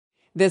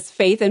This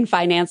Faith and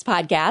Finance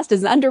podcast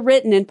is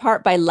underwritten in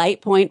part by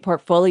LightPoint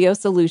Portfolio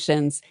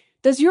Solutions.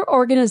 Does your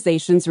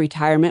organization's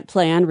retirement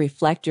plan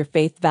reflect your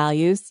faith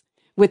values?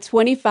 With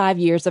 25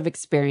 years of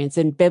experience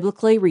in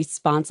biblically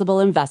responsible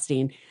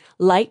investing,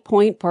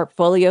 LightPoint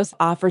Portfolios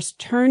offers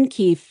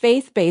turnkey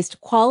faith-based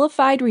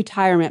qualified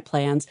retirement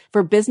plans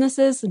for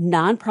businesses,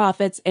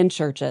 nonprofits, and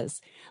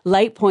churches.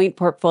 LightPoint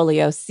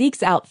Portfolio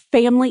seeks out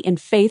family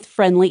and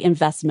faith-friendly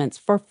investments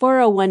for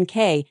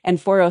 401k and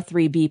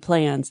 403b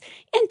plans,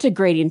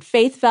 integrating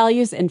faith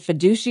values and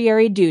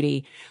fiduciary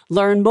duty.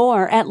 Learn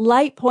more at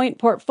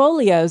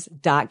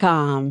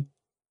lightpointportfolios.com.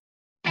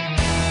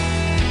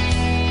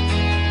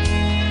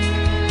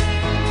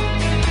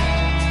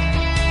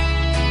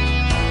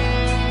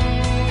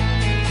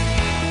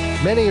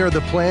 Many are the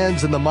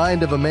plans in the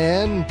mind of a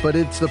man, but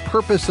it's the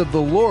purpose of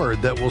the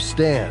Lord that will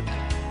stand.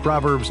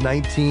 Proverbs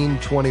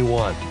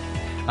 19:21.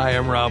 I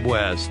am Rob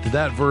West.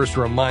 That verse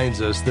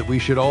reminds us that we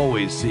should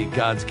always seek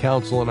God's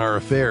counsel in our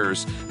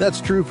affairs. That's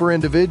true for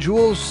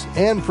individuals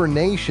and for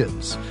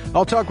nations.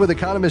 I'll talk with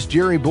economist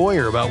Jerry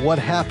Bowyer about what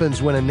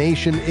happens when a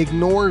nation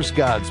ignores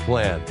God's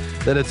plan.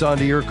 Then it's on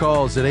to your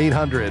calls at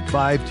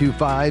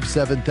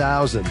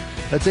 800-525-7000.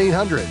 That's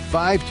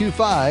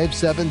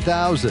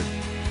 800-525-7000.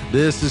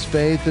 This is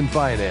Faith and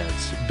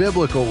Finance,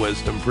 biblical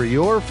wisdom for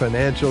your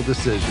financial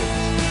decisions.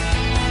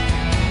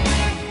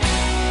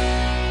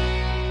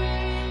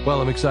 Well,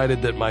 I'm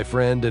excited that my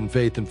friend and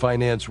Faith and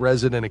Finance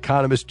resident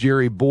economist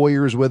Jerry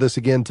Bowyer is with us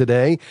again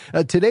today.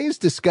 Today's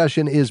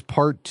discussion is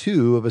part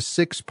 2 of a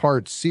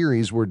 6-part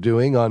series we're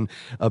doing on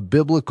a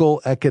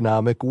biblical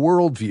economic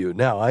worldview.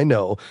 Now, I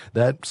know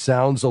that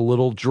sounds a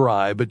little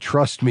dry, but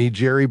trust me,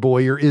 Jerry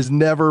Bowyer is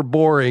never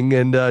boring.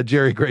 And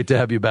Jerry, great to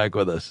have you back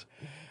with us.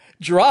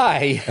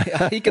 Dry?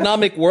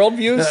 Economic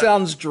worldview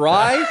sounds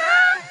dry?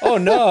 Oh,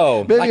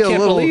 no. Maybe I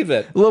can't believe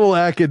it. A little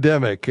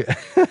academic.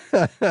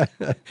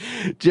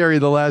 Jerry,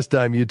 the last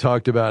time you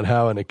talked about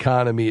how an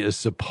economy is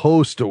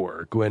supposed to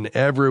work when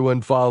everyone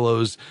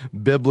follows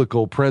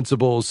biblical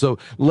principles. So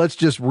let's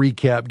just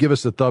recap. Give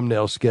us a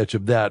thumbnail sketch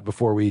of that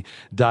before we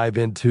dive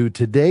into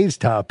today's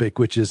topic,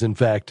 which is, in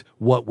fact,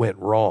 what went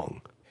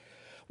wrong.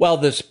 Well,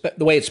 the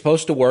way it's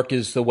supposed to work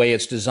is the way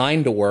it's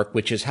designed to work,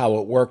 which is how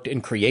it worked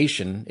in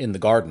creation in the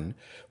garden,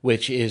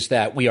 which is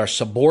that we are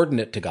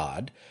subordinate to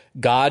God.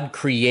 God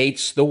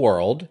creates the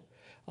world.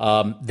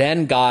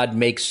 Then God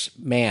makes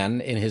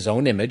man in his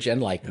own image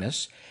and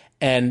likeness.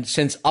 And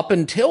since up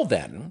until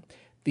then,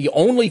 the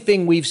only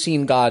thing we've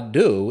seen God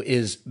do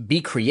is be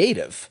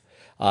creative,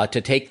 to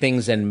take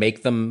things and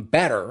make them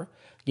better.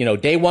 You know,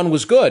 day 1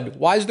 was good.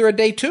 Why is there a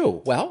day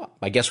 2? Well,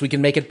 I guess we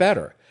can make it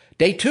better.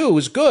 Day 2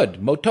 is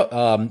good.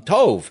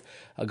 Tov.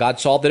 God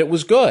saw that it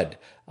was good.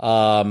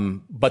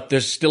 But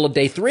there's still a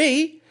day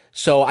 3.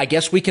 So I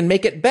guess we can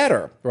make it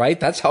better, right?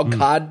 That's how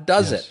God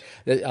does it.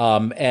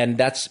 And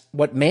that's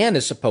what man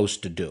is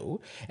supposed to do.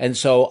 And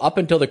so up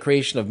until the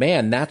creation of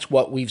man, that's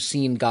what we've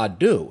seen God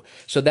do.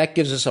 So that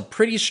gives us a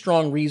pretty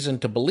strong reason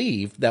to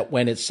believe that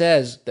when it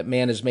says that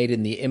man is made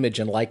in the image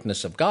and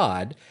likeness of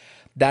God,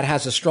 that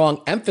has a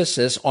strong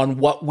emphasis on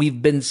what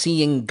we've been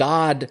seeing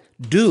God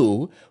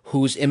do,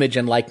 whose image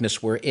and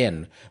likeness we're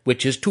in,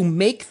 which is to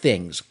make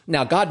things.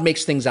 Now, God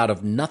makes things out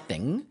of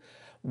nothing.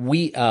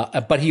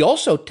 But he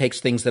also takes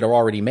things that are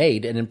already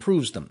made and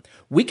improves them.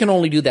 We can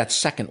only do that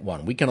second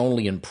one. We can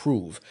only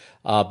improve.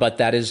 But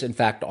that is, in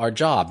fact, our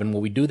job. And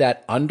when we do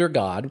that under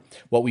God,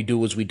 what we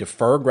do is we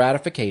defer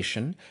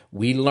gratification.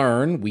 We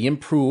learn, we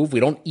improve.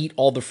 We don't eat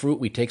all the fruit.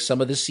 We take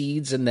some of the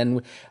seeds and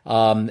then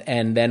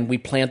we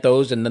plant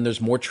those, and then there's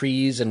more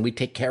trees and we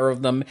take care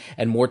of them,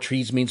 and more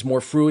trees means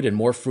more fruit, and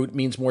more fruit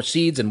means more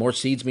seeds, and more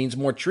seeds means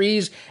more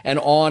trees, and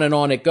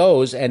on it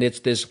goes. And it's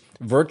this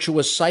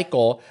virtuous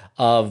cycle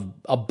of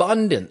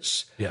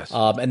abundance. Yes.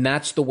 And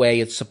that's the way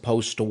it's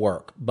supposed to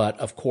work. But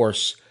of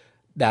course,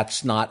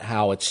 that's not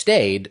how it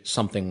stayed.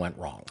 Something went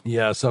wrong.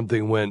 Yeah,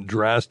 something went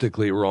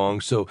drastically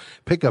wrong. So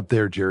pick up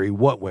there, Jerry.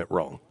 What went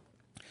wrong?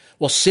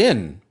 Well,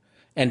 sin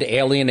and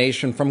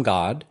alienation from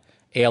God,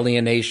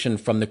 alienation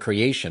from the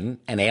creation,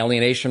 and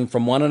alienation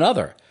from one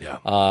another. Yeah.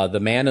 The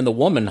man and the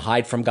woman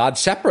hide from God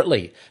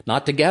separately,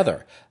 not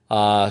together.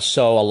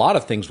 So a lot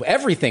of things,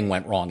 everything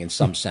went wrong in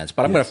some sense,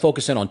 but I'm going to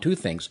focus in on 2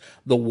 things.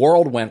 The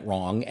world went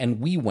wrong and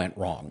we went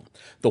wrong.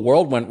 The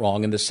world went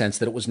wrong in the sense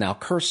that it was now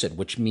cursed,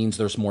 which means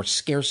there's more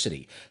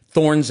scarcity.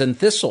 Thorns and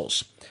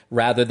thistles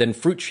rather than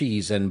fruit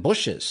trees and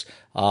bushes.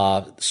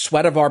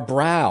 Sweat of our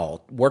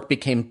brow. Work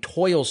became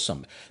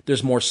toilsome.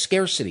 There's more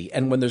scarcity.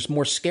 And when there's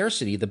more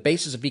scarcity, the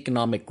basis of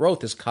economic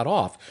growth is cut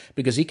off,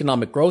 because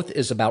economic growth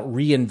is about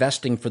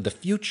reinvesting for the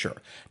future,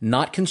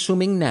 not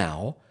consuming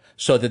now,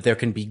 so that there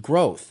can be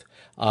growth.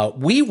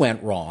 We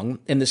went wrong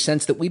in the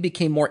sense that we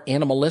became more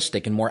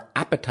animalistic and more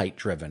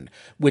appetite-driven,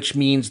 which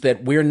means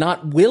that we're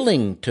not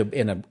willing to,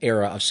 in an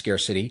era of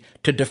scarcity,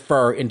 to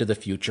defer into the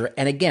future.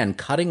 And again,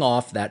 cutting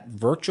off that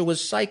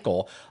virtuous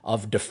cycle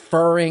of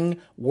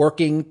deferring,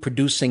 working,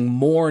 producing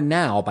more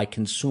now by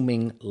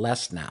consuming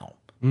less now.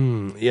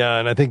 Yeah,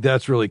 and I think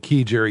that's really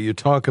key, Jerry. You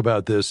talk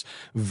about this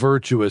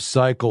virtuous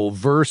cycle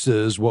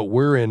versus what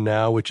we're in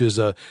now, which is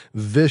a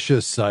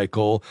vicious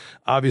cycle.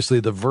 Obviously,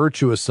 the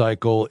virtuous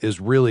cycle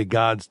is really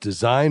God's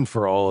design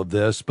for all of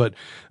this, but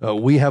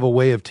we have a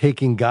way of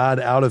taking God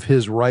out of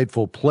his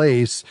rightful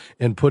place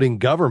and putting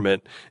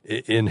government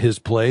in his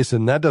place,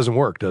 and that doesn't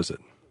work, does it?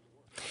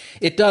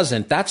 It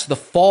doesn't. That's the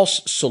false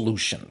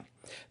solution.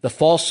 The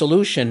false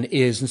solution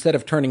is, instead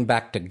of turning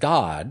back to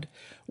God,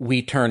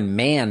 we turn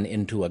man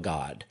into a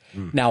god.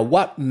 Now,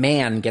 what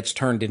man gets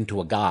turned into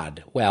a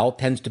god? Well, it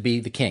tends to be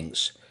the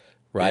kings,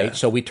 right? Yeah.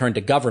 So we turn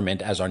to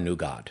government as our new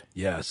god.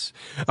 Yes.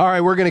 All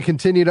right, we're going to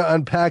continue to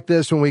unpack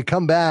this. When we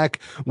come back,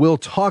 we'll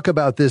talk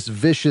about this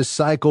vicious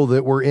cycle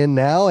that we're in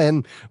now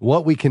and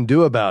what we can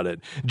do about it.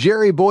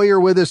 Jerry Bowyer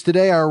with us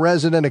today, our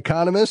resident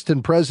economist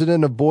and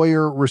president of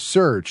Bowyer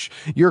Research.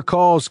 Your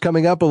calls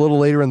coming up a little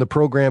later in the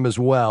program as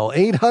well.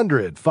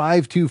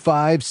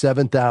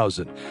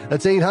 800-525-7000.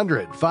 That's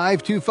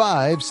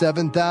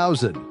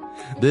 800-525-7000.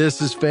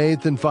 This is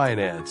Faith and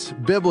Finance,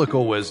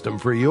 biblical wisdom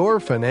for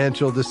your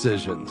financial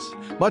decisions.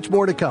 Much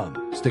more to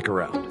come. Stick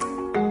around.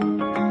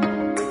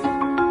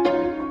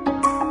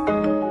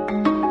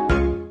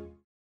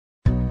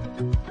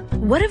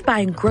 What if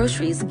buying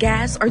groceries,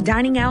 gas, or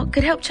dining out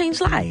could help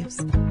change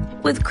lives?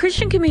 With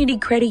Christian Community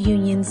Credit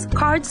Union's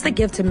Cards That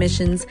Give to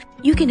Missions,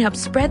 you can help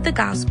spread the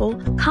gospel,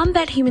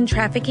 combat human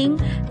trafficking,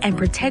 and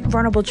protect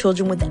vulnerable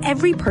children with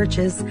every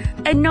purchase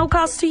at no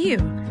cost to you.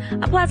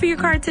 Apply for your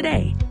card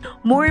today.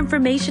 More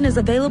information is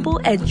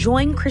available at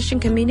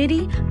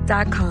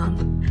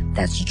joinchristiancommunity.com.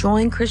 That's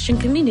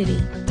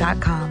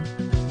joinchristiancommunity.com.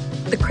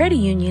 The credit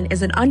union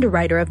is an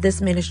underwriter of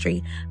this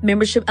ministry.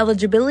 Membership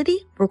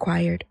eligibility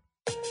required.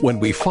 When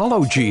we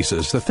follow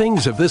Jesus, the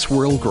things of this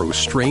world grow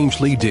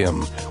strangely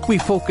dim. We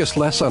focus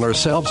less on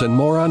ourselves and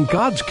more on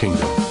God's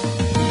kingdom.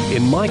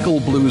 In Michael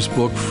Blue's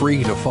book,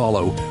 Free to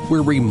Follow,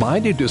 we're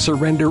reminded to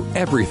surrender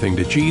everything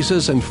to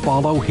Jesus and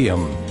follow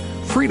Him.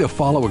 Free to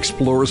Follow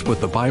explores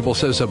what the Bible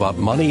says about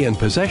money and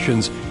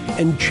possessions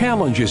and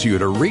challenges you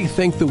to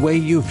rethink the way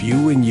you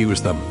view and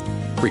use them.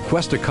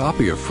 Request a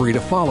copy of Free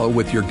to Follow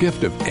with your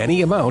gift of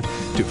any amount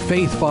to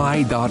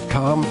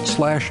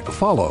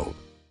faithfi.com/follow.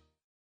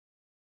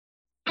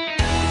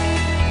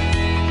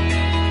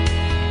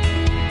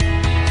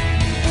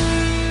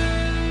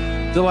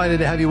 Delighted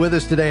to have you with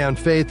us today on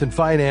Faith and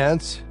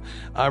Finance.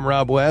 I'm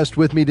Rob West.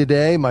 With me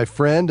today, my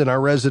friend and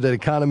our resident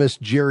economist,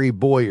 Jerry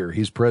Bowyer.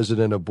 He's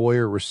president of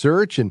Bowyer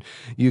Research, and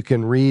you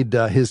can read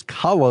his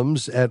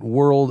columns at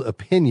World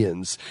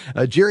Opinions.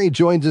 Jerry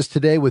joins us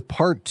today with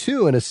part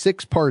 2 in a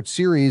 6-part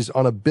series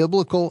on a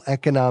biblical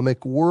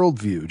economic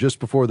worldview. Just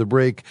before the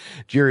break,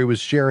 Jerry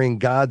was sharing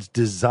God's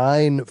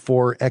design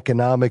for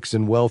economics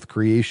and wealth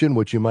creation,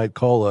 what you might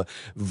call a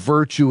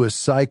virtuous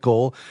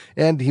cycle.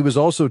 And he was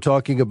also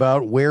talking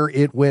about where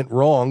it went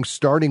wrong,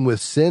 starting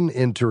with sin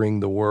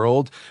entering the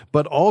world.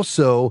 But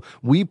also,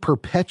 we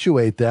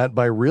perpetuate that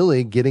by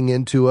really getting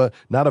into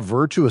not a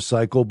virtuous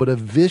cycle, but a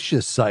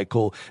vicious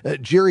cycle.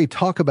 Jerry,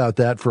 talk about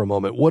that for a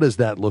moment. What does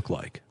that look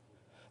like?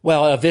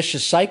 Well, a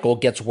vicious cycle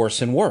gets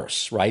worse and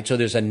worse, right? So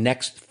there's a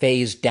next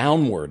phase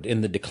downward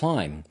in the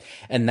decline.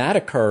 And that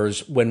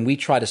occurs when we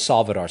try to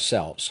solve it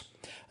ourselves.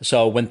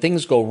 So when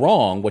things go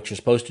wrong, what you're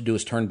supposed to do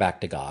is turn back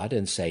to God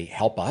and say,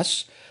 help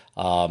us.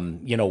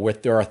 Where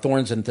there are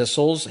thorns and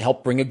thistles,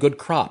 help bring a good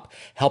crop.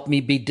 Help me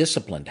be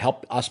disciplined.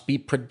 Help us be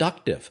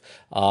productive.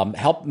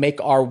 Help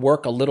make our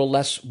work a little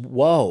less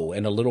woe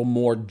and a little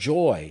more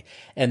joy.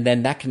 And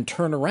then that can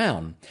turn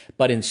around.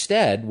 But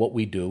instead, what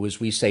we do is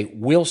we say,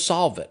 we'll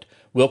solve it.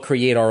 We'll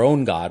create our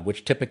own God,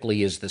 which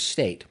typically is the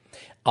state.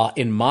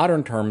 In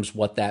modern terms,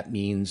 what that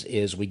means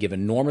is we give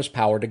enormous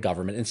power to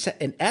government.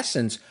 In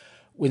essence,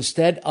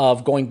 instead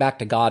of going back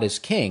to God as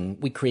king,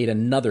 we create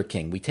another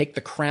king. We take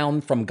the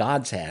crown from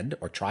God's head,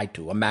 or try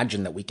to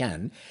imagine that we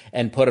can,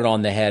 and put it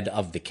on the head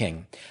of the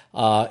king.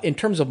 In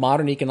terms of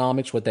modern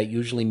economics, what that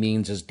usually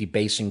means is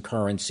debasing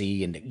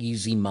currency and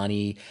easy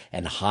money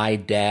and high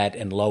debt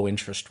and low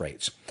interest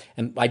rates.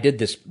 And I did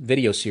this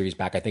video series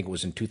back, I think it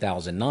was in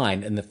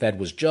 2009, and the Fed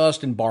was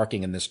just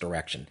embarking in this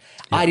direction.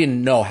 Yeah. I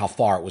didn't know how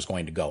far it was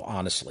going to go,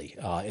 honestly,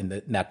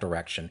 in that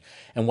direction.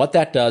 And what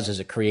that does is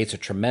it creates a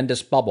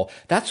tremendous bubble.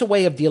 That's a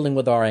way of dealing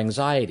with our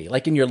anxiety.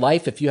 Like in your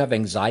life, if you have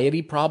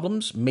anxiety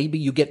problems, maybe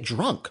you get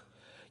drunk,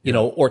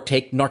 or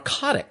take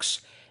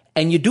narcotics,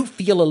 and you do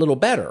feel a little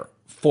better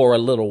for a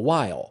little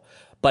while,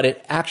 but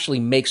it actually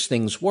makes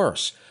things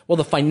worse. Well,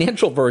 the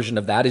financial version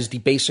of that is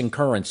debasing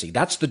currency.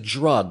 That's the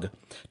drug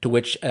to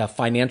which a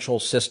financial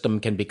system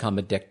can become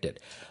addicted.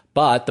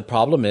 But the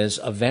problem is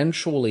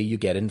eventually you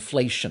get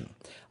inflation.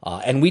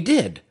 And we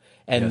did.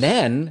 And yes.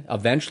 Then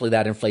eventually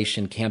that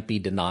inflation can't be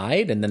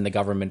denied, and then the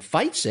government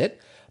fights it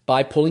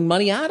by pulling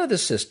money out of the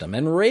system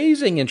and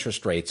raising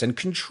interest rates and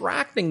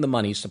contracting the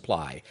money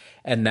supply.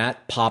 And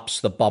that pops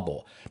the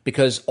bubble,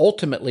 because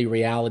ultimately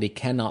reality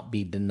cannot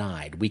be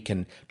denied. We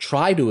can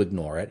try to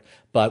ignore it,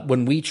 but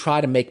when we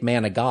try to make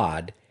man a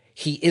god,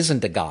 he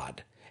isn't a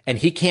god, and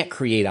he can't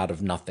create out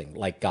of nothing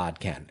like God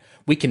can.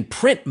 We can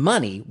print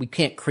money. We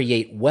can't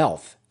create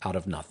wealth out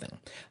of nothing.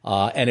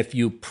 And if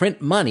you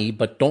print money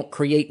but don't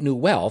create new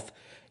wealth,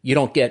 you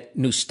don't get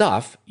new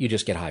stuff, you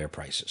just get higher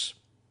prices.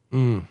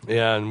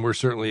 Yeah, and we're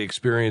certainly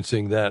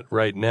experiencing that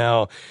right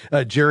now.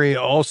 Jerry,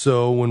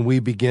 also, when we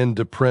begin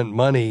to print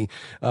money,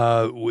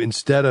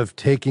 instead of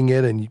taking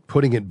it and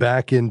putting it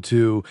back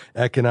into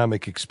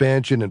economic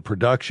expansion and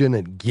production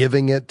and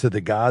giving it to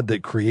the God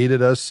that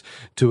created us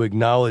to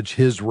acknowledge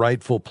his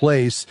rightful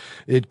place,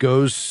 it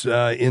goes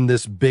in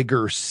this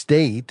bigger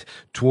state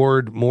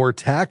toward more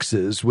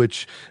taxes,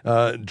 which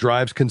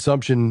drives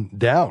consumption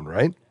down,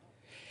 right?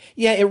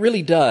 Yeah, it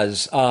really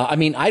does. I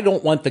mean, I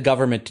don't want the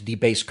government to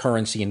debase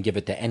currency and give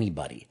it to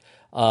anybody.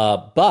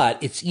 But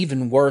it's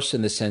even worse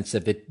in the sense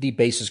that it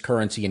debases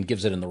currency and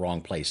gives it in the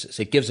wrong places.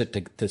 It gives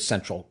it to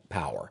central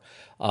power.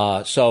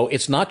 So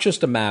it's not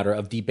just a matter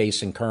of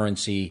debasing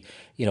currency.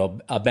 You know,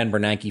 Ben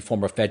Bernanke,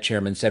 former Fed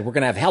chairman, said we're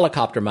going to have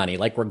helicopter money,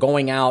 like we're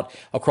going out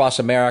across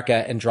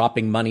America and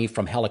dropping money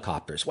from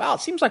helicopters. Well, it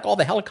seems like all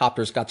the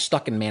helicopters got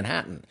stuck in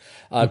Manhattan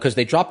because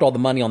they dropped all the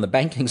money on the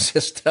banking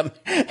system,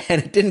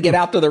 and it didn't get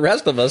out to the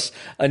rest of us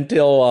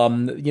until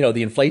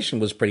the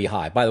inflation was pretty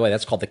high. By the way,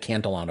 that's called the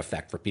Cantillon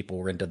effect for people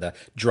who are into the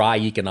dry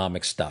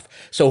economic stuff.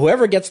 So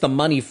whoever gets the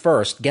money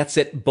first gets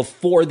it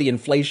before the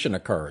inflation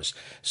occurs.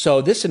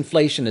 So this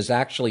inflation is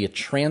actually a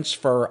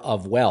transfer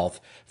of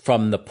wealth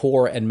from the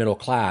poor and middle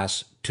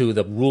class to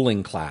the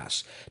ruling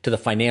class, to the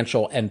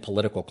financial and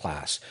political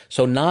class.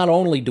 So not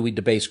only do we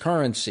debase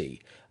currency,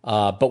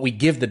 but we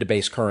give the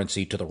debased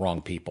currency to the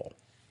wrong people.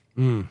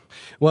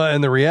 Well,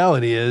 and the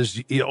reality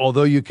is,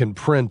 although you can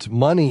print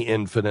money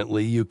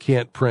infinitely, you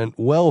can't print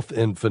wealth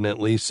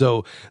infinitely.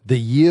 So the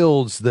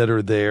yields that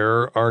are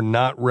there are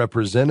not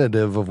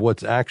representative of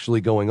what's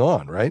actually going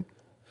on, right?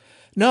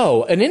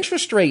 No, an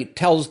interest rate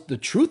tells the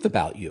truth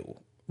about you.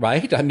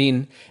 Right? I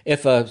mean,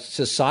 if a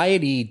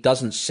society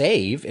doesn't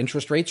save,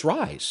 interest rates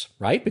rise,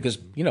 right? Because,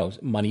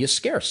 money is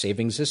scarce.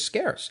 Savings is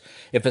scarce.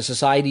 If a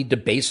society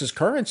debases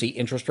currency,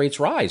 interest rates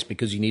rise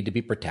because you need to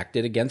be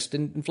protected against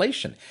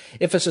inflation.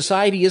 If a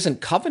society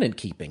isn't covenant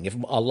keeping, if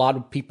a lot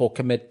of people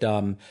commit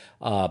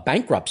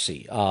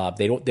bankruptcy,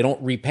 they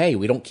don't repay,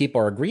 we don't keep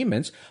our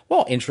agreements,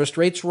 well, interest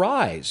rates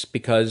rise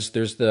because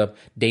there's the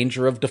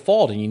danger of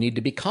default and you need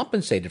to be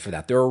compensated for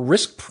that. There are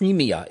risk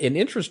premia in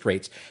interest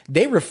rates.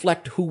 They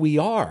reflect who we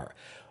are.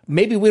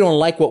 Maybe we don't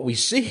like what we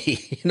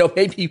see.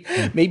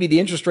 Maybe the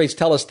interest rates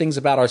tell us things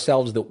about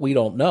ourselves that we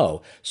don't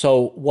know.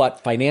 So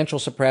what financial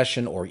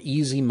suppression or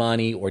easy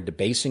money or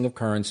debasing of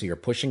currency or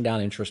pushing down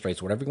interest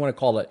rates, whatever you want to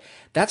call it,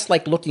 that's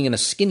like looking in a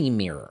skinny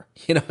mirror.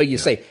 You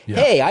say,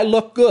 hey, I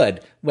look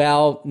good.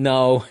 Well,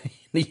 no.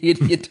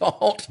 You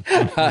don't.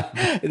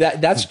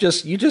 That's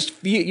just you just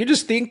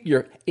think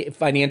you're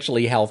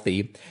financially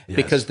healthy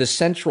because the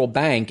central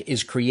bank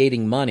is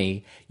creating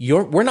money.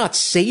 We're not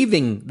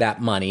saving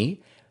that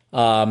money.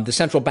 The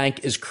central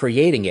bank is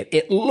creating it.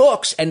 It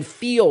looks and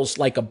feels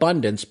like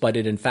abundance, but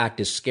it in fact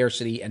is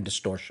scarcity and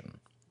distortion.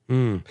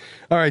 All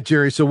right,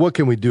 Jerry. So what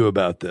can we do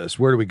about this?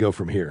 Where do we go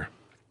from here?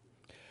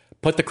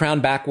 Put the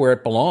crown back where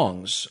it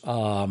belongs,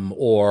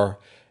 or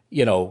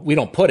we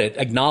don't put it.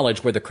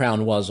 Acknowledge where the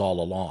crown was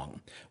all along,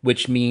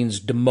 which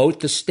means demote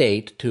the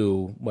state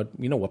to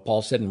what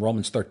Paul said in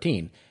Romans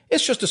 13.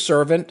 It's just a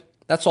servant.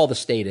 That's all the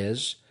state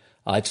is.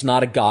 It's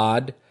not a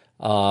god.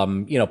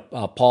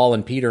 Paul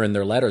and Peter in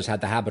their letters had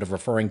the habit of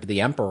referring to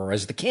the emperor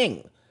as the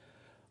king.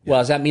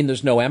 Well, does that mean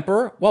there's no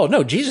emperor? Well,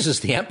 no, Jesus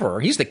is the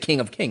emperor. He's the King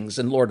of Kings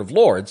and Lord of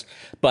Lords.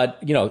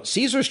 But,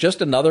 Caesar's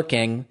just another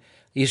king.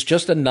 He's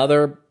just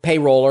another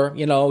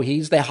payroller.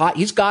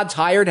 He's God's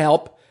hired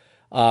help.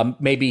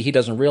 Maybe he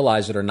doesn't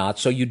realize it or not.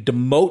 So you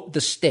demote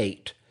the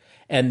state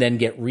and then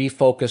get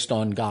refocused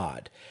on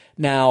God.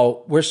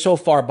 Now, we're so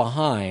far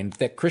behind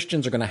that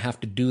Christians are going to have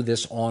to do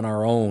this on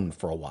our own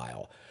for a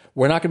while.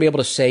 We're not going to be able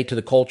to say to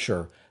the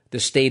culture, the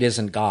state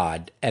isn't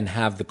God, and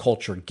have the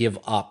culture give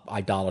up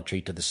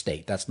idolatry to the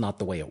state. That's not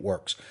the way it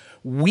works.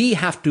 We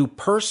have to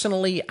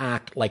personally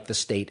act like the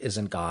state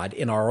isn't God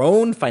in our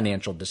own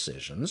financial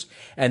decisions,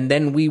 and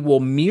then we will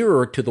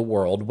mirror to the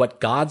world what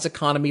God's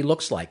economy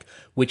looks like,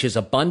 which is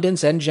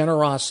abundance and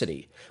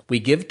generosity. We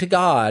give to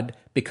God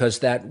because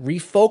that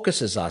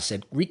refocuses us,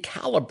 it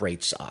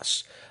recalibrates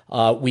us.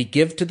 We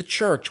give to the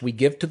church, we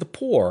give to the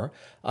poor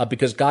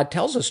because God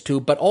tells us to,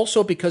 but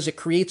also because it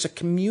creates a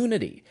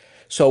community.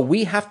 So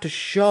we have to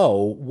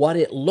show what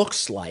it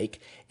looks like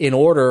in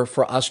order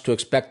for us to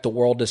expect the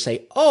world to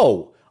say,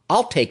 oh,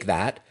 I'll take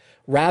that,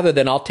 rather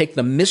than I'll take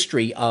the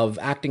mystery of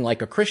acting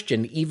like a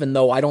Christian, even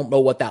though I don't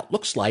know what that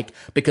looks like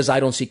because I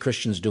don't see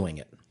Christians doing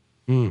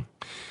it.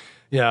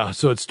 Yeah,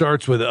 so it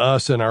starts with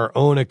us and our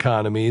own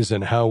economies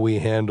and how we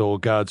handle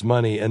God's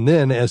money. And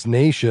then as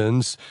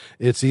nations,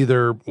 it's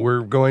either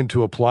we're going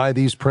to apply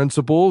these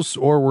principles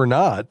or we're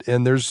not.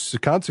 And there's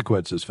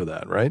consequences for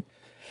that, right?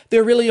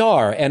 There really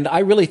are. And I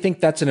really think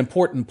that's an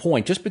important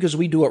point. Just because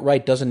we do it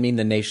right doesn't mean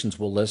the nations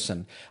will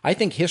listen. I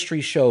think history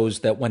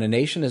shows that when a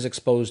nation is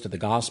exposed to the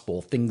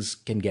gospel, things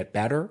can get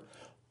better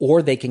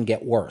or they can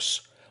get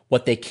worse.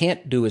 What they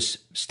can't do is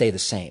stay the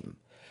same.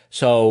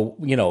 So,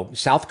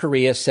 South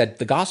Korea said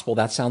the gospel,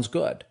 that sounds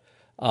good.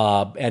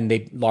 and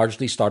they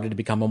largely started to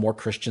become a more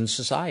Christian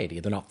society.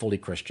 They're not fully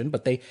Christian,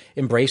 but they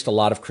embraced a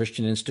lot of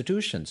Christian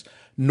institutions.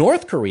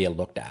 North Korea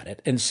looked at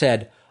it and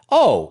said,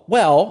 oh,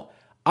 well,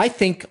 I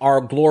think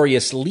our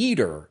glorious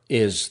leader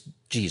is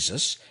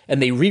Jesus,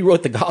 and they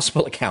rewrote the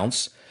gospel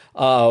accounts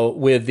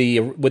with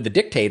the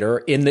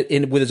dictator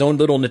with his own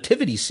little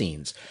nativity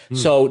scenes.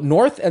 So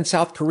North and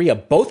South Korea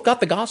both got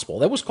the gospel.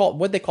 That was called,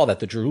 what they call that,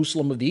 the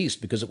Jerusalem of the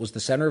East, because it was the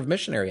center of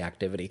missionary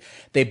activity.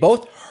 They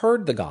both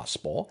heard the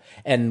gospel,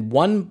 and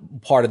one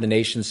part of the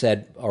nation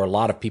said, or a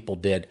lot of people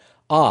did,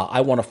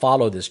 I want to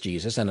follow this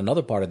Jesus, and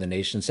another part of the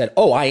nation said,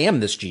 oh, I am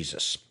this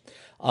Jesus.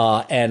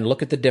 And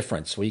look at the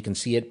difference. Well, you can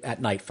see it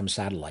at night from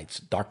satellites,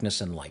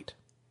 darkness and light.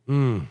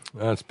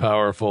 That's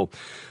powerful.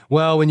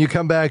 Well, when you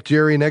come back,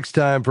 Jerry, next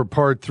time for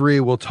part 3,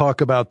 we'll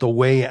talk about the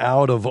way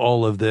out of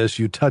all of this.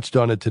 You touched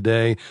on it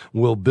today.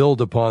 We'll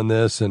build upon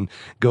this and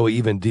go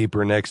even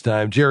deeper next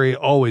time. Jerry,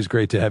 always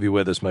great to have you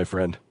with us, my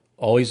friend.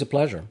 Always a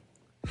pleasure.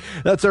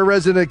 That's our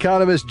resident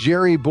economist,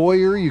 Jerry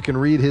Bowyer. You can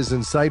read his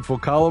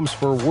insightful columns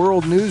for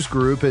World News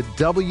Group at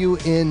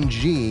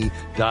WNG.org.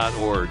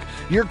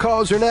 Your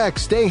calls are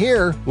next. Stay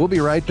here. We'll be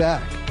right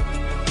back.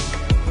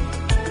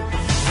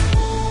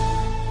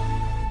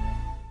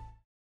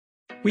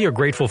 We are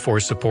grateful for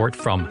support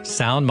from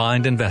Sound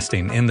Mind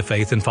Investing in the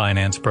Faith and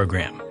Finance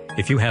program.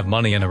 If you have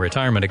money in a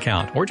retirement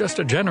account or just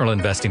a general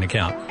investing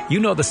account,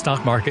 you know the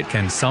stock market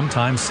can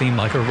sometimes seem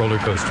like a roller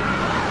coaster.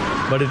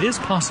 But it is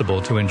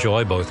possible to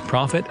enjoy both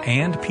profit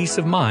and peace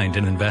of mind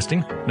in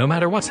investing, no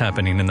matter what's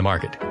happening in the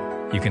market.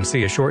 You can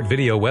see a short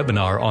video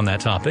webinar on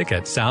that topic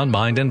at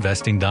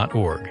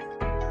soundmindinvesting.org.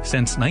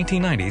 Since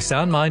 1990,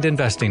 Sound Mind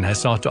Investing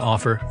has sought to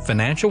offer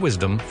financial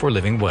wisdom for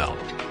living well.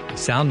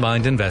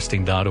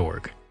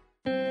 soundmindinvesting.org.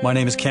 My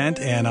name is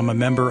Kent, and I'm a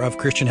member of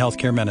Christian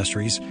Healthcare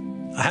Ministries.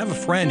 I have a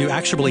friend who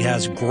actually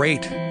has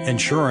great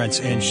insurance,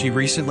 and she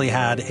recently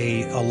had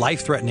a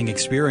life-threatening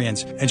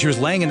experience, and she was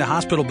laying in the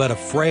hospital bed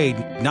afraid,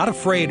 not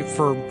afraid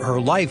for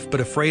her life,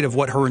 but afraid of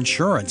what her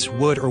insurance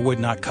would or would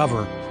not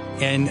cover.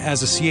 And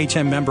as a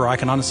CHM member, I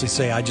can honestly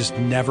say I just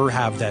never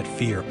have that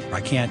fear.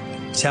 I can't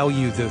tell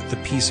you the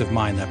peace of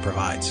mind that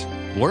provides.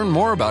 Learn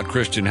more about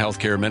Christian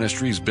Healthcare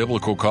Ministries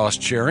biblical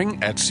cost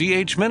sharing at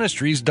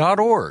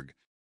chministries.org.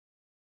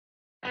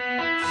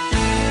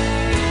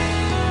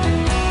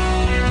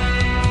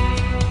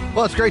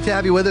 Well, it's great to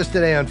have you with us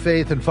today on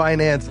Faith and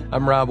Finance.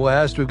 I'm Rob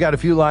West. We've got a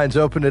few lines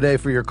open today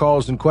for your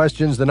calls and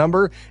questions. The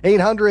number,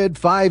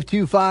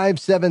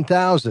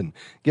 800-525-7000.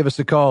 Give us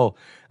a call.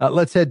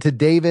 Let's head to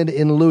David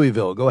in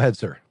Louisville. Go ahead,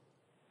 sir.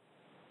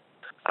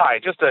 Hi,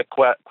 just a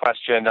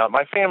question.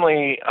 My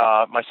family,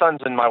 my sons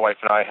and my wife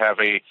and I have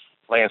a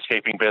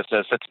landscaping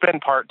business. It's been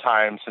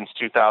part-time since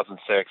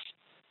 2006.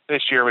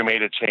 This year we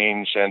made a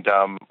change, and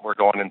we're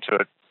going into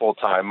it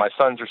full-time. My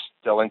sons are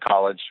still in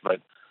college, but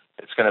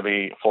it's going to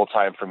be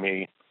full-time for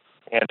me.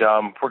 And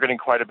we're getting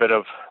quite a bit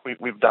of,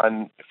 we've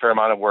done a fair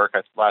amount of work.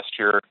 Last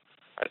year,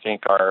 I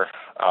think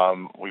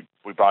we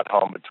brought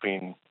home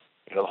between,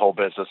 the whole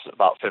business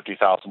about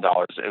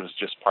 $50,000. It was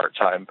just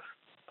part-time.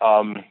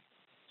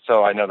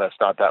 So I know that's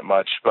not that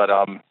much, but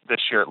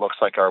this year it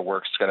looks like our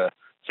work's going to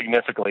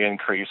significantly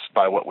increase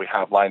by what we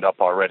have lined up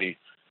already.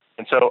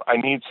 And so I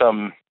need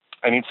some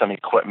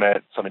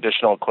equipment, some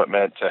additional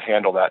equipment to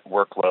handle that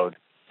workload.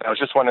 And I was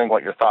just wondering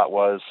what your thought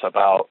was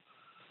about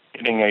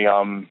getting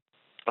a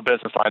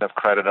business line of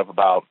credit of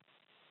about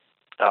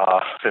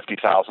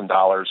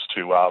 $50,000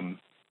 to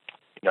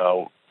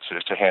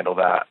handle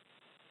that.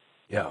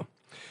 Yeah.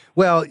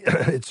 Well,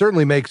 it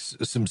certainly makes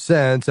some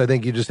sense. I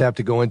think you just have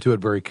to go into it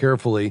very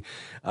carefully.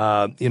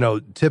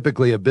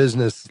 Typically a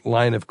business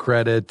line of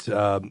credit,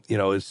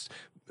 is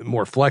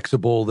more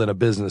flexible than a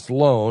business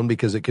loan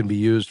because it can be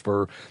used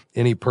for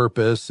any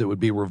purpose. It would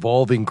be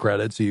revolving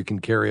credit, so you can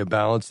carry a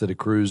balance that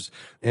accrues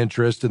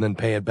interest and then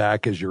pay it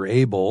back as you're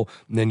able.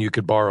 And then you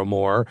could borrow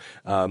more,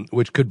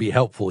 which could be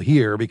helpful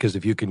here because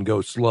if you can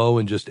go slow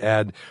and just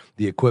add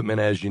the equipment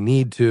as you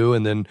need to,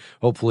 and then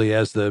hopefully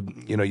as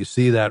you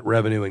see that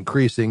revenue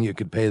increasing, you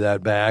could pay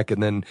that back,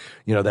 and then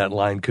that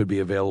line could be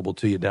available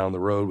to you down the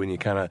road when you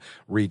kind of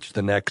reach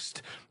the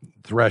next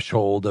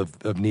threshold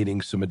of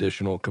needing some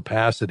additional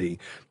capacity.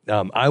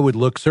 I would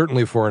look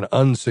certainly for an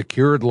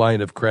unsecured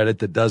line of credit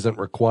that doesn't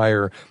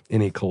require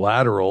any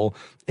collateral.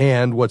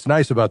 And what's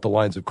nice about the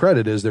lines of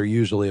credit is they're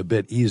usually a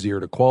bit easier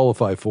to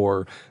qualify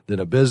for than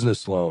a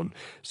business loan.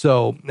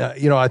 So,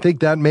 I think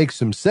that makes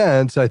some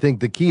sense. I think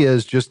the key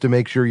is just to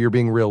make sure you're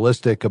being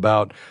realistic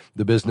about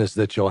the business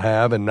that you'll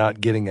have and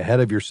not getting ahead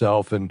of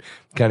yourself and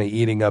kind of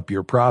eating up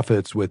your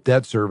profits with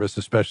debt service,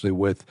 especially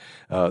with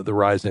the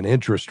rise in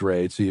interest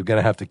rates. So you're going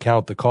to have to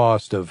count the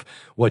cost of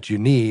what you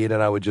need.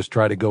 And I would just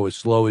try to go as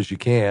slow as you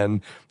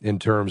can in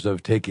terms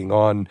of taking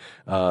on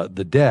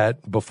the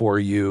debt before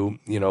you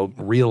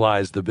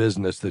realize the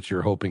business that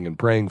you're hoping and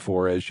praying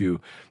for as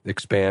you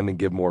expand and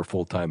give more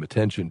full-time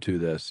attention to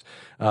this.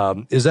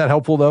 Is that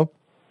helpful, though?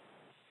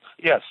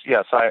 Yes,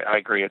 I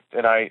agree.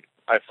 And I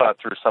thought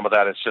through some of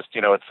that. It's just,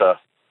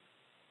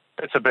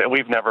 it's a bit,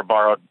 we've never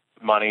borrowed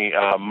money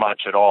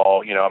much at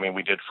all. You know, I mean,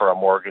 we did for a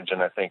mortgage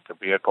and I think a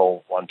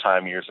vehicle one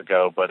time years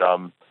ago, but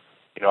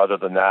you know, other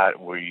than that,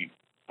 we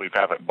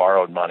haven't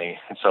borrowed money,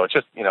 and so it's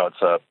just, you know,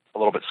 it's a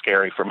little bit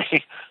scary for me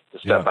to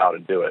step out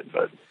and do it,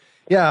 but.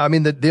 Yeah, I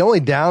mean, the only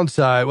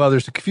downside, well,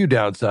 there's a few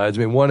downsides. I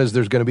mean, one is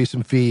there's going to be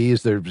some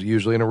fees. There's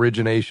usually an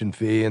origination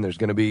fee, and there's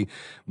going to be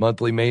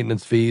monthly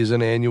maintenance fees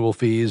and annual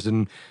fees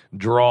and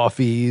draw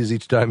fees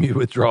each time you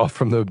withdraw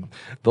from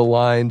the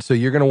line. So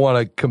you're going to want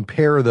to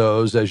compare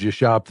those as you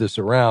shop this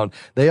around.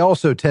 They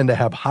also tend to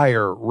have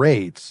higher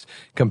rates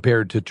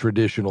compared to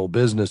traditional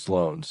business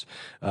loans.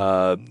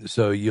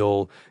 So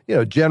you'll, you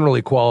know,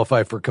 generally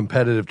qualify for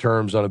competitive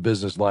terms on a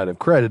business line of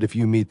credit if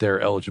you meet their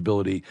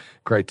eligibility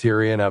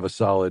criteria and have a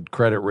solid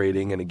credit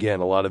rating. And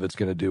again, a lot of it's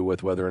going to do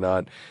with whether or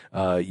not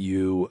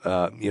you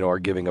are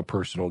giving a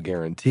personal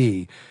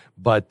guarantee.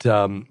 But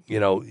you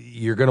know,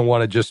 you're going to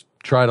want to just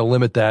try to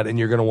limit that, and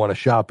you're going to want to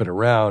shop it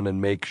around and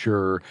make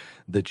sure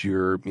that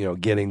you're, you know,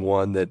 getting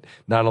one that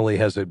not only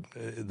has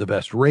the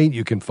best rate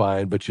you can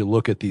find, but you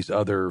look at these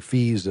other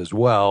fees as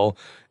well.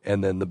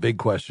 And then the big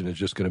question is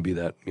just going to be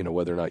that, you know,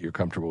 whether or not you're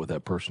comfortable with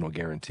that personal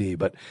guarantee.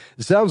 But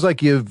it sounds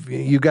like you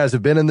guys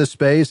have been in this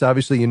space.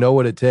 Obviously, you know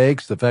what it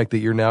takes. The fact that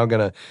you're now going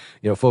to,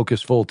 you know,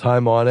 focus full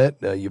time on it.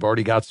 You've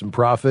already got some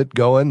profit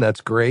going.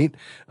 That's great.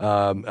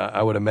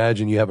 I would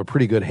imagine you have a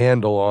pretty good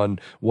handle on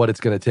what it's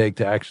going to take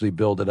to actually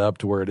build it up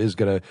to where it is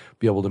going to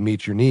be able to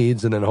meet your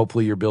needs. And then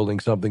hopefully you're building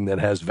something that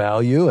has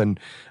value and,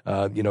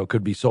 you know,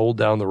 could be sold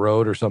down the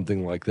road or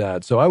something like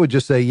that. So I would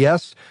just say,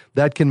 yes,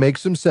 that can make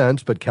some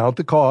sense, but count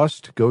the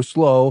cost. Go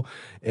slow,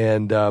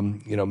 and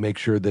you know, make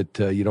sure that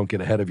you don't get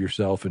ahead of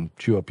yourself and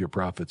chew up your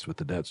profits with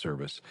the debt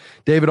service.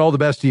 David, all the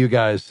best to you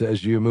guys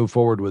as you move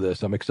forward with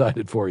this. I'm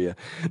excited for you.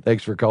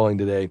 Thanks for calling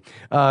today.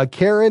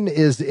 Karen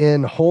is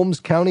in Holmes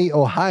County,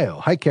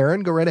 Ohio. Hi,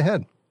 Karen. Go right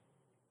ahead.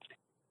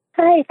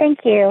 Hi, thank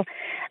you.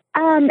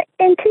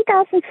 In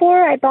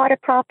 2004, I bought a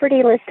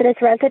property listed as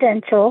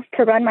residential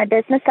to run my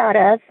business out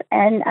of,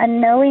 and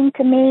unknowing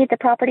to me, the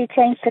property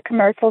changed to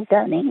commercial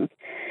zoning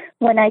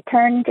when I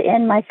turned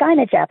in my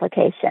signage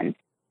application.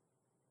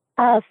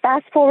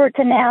 Fast forward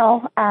to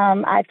now,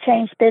 I've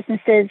changed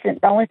businesses, and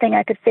the only thing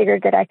I could figure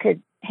that I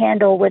could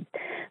handle was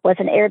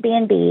an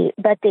Airbnb,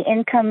 but the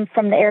income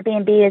from the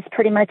Airbnb is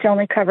pretty much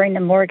only covering the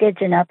mortgage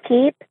and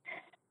upkeep.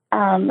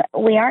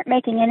 We aren't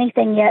making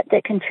anything yet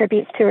that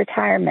contributes to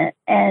retirement,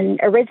 and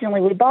originally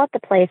we bought the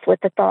place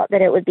with the thought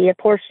that it would be a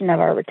portion of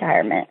our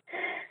retirement.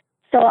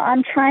 So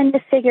I'm trying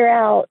to figure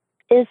out,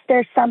 is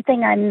there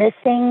something I'm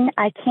missing?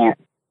 I can't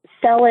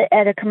sell it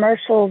at a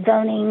commercial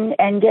zoning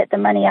and get the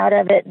money out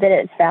of it that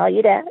it's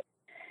valued at.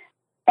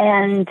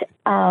 And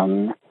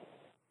I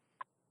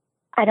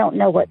don't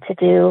know what to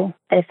do,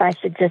 if I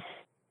should just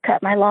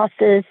cut my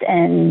losses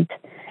and...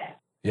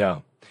 Yeah.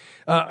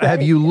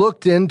 Have you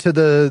looked into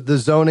the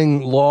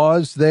zoning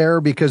laws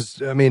there?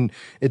 Because, I mean,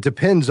 it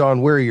depends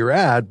on where you're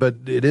at, but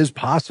it is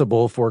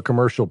possible for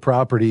commercial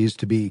properties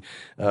to be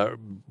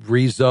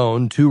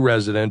rezoned to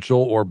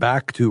residential or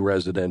back to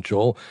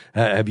residential.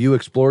 Have you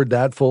explored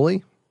that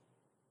fully?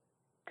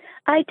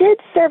 I did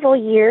several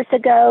years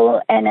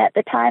ago, and at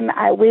the time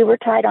we were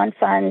tight on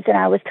funds, and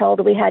I was told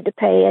we had to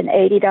pay an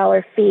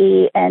 $80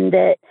 fee and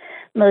that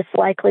most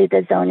likely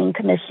the zoning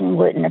commission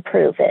wouldn't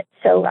approve it.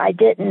 So I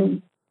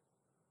didn't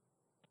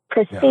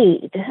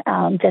proceed.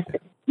 Yeah.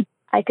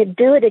 I could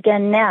do it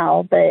again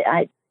now, but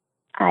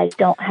I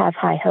don't have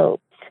high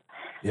hopes.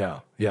 Yeah.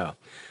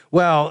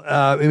 Well,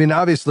 I mean,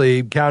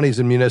 obviously, counties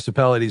and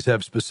municipalities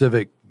have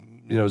specific,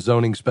 you know,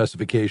 zoning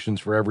specifications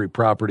for every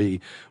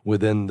property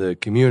within the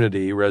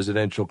community: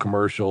 residential,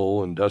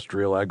 commercial,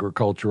 industrial,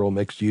 agricultural,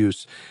 mixed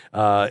use.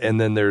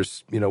 And then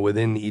there's, you know,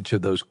 within each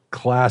of those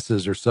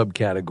classes or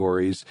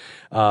subcategories.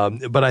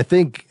 But I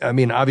think, I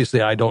mean,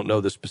 obviously I don't know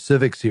the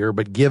specifics here,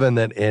 but given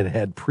that it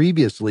had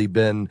previously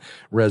been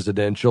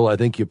residential, I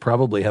think you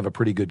probably have a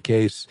pretty good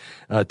case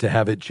to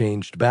have it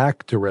changed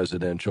back to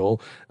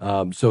residential.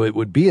 So it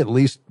would be at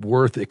least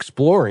worth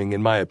exploring,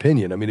 in my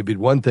opinion. I mean, it'd be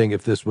one thing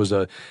if this was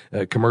a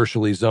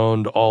commercially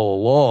zoned all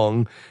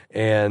along,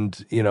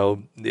 and, you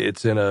know,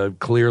 it's in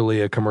clearly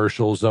a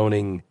commercial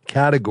zoning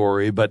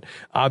category, but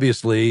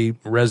obviously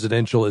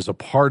residential is a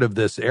part of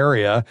this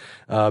area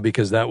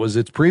because that was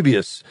its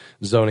previous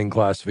zoning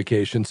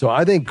classification. So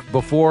I think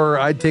before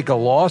I'd take a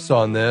loss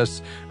on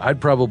this, I'd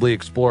probably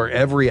explore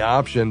every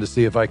option to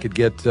see if I could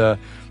get the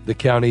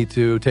county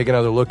to take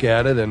another look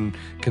at it and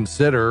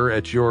consider,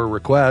 at your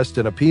request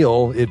and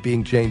appeal, it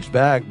being changed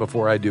back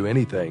before I do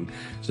anything.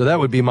 So that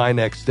would be my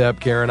next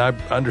step, Karen. I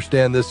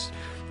understand this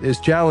is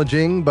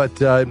challenging, but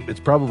it's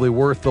probably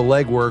worth the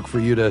legwork for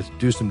you to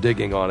do some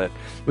digging on it.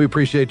 We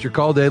appreciate your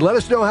call, Dave. Let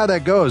us know how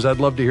that goes. I'd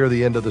love to hear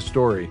the end of the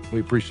story.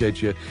 We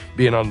appreciate you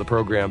being on the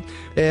program.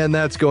 And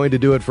that's going to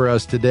do it for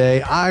us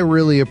today. I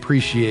really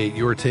appreciate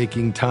your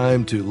taking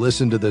time to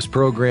listen to this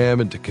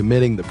program and to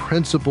committing the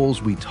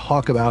principles we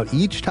talk about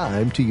each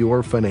time to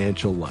your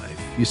financial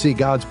life. You see,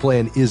 God's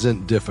plan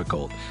isn't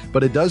difficult,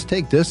 but it does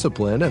take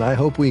discipline, and I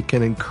hope we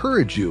can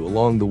encourage you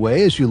along the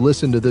way as you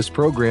listen to this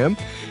program.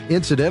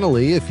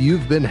 Incidentally, if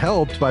you've been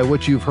helped by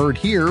what you've heard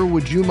here,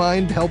 would you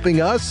mind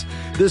helping us?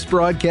 This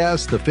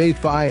broadcast, the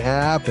FaithFi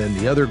app, and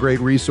the other great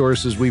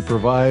resources we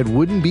provide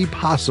wouldn't be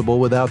possible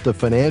without the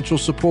financial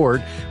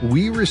support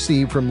we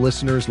receive from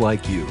listeners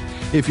like you.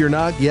 If you're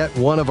not yet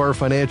one of our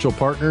financial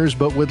partners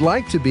but would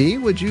like to be,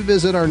 would you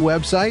visit our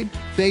website,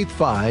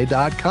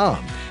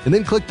 faithfi.com, and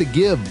then click the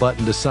Give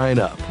button to sign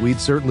up. We'd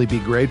certainly be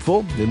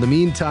grateful. In the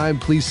meantime,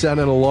 please set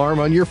an alarm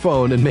on your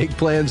phone and make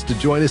plans to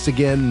join us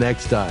again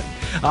next time.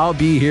 I'll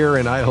be here,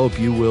 and I hope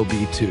you will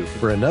be too,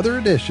 for another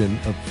edition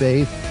of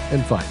Faith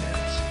and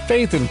Finance.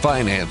 Faith and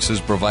Finance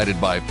is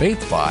provided by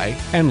FaithFi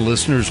and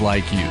listeners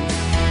like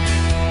you.